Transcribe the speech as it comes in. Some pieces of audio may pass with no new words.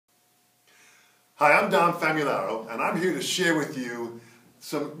Hi, I'm Dom Famularo, and I'm here to share with you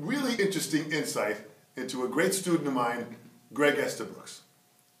some really interesting insight into a great student of mine, Greg Estabrooks.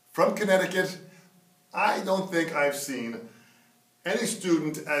 From Connecticut, I don't think I've seen any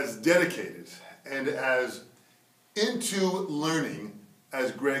student as dedicated and as into learning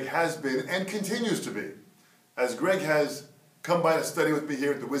as Greg has been and continues to be. As Greg has come by to study with me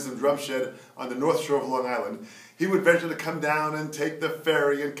here at the Wisdom Drum Shed on the North Shore of Long Island, he would venture to come down and take the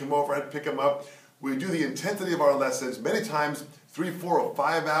ferry and come over and pick him up. We do the intensity of our lessons, many times 3, 4, or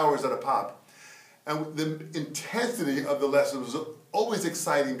 5 hours at a pop. And the intensity of the lessons was always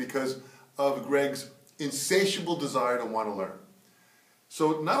exciting because of Greg's insatiable desire to want to learn.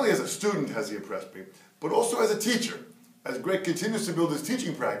 So not only as a student has he impressed me, but also as a teacher. As Greg continues to build his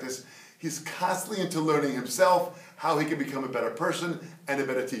teaching practice, he's constantly into learning himself, how he can become a better person and a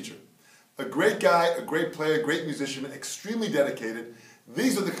better teacher. A great guy, a great player, a great musician, extremely dedicated.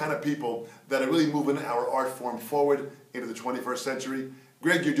 These are the kind of people that are really moving our art form forward into the 21st century.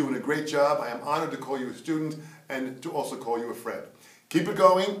 Greg, you're doing a great job. I am honored to call you a student and to also call you a friend. Keep it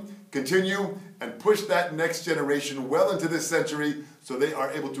going, continue, and push that next generation well into this century so they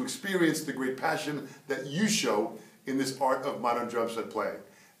are able to experience the great passion that you show in this art of modern drum set playing.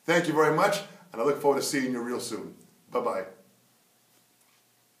 Thank you very much, and I look forward to seeing you real soon. Bye-bye.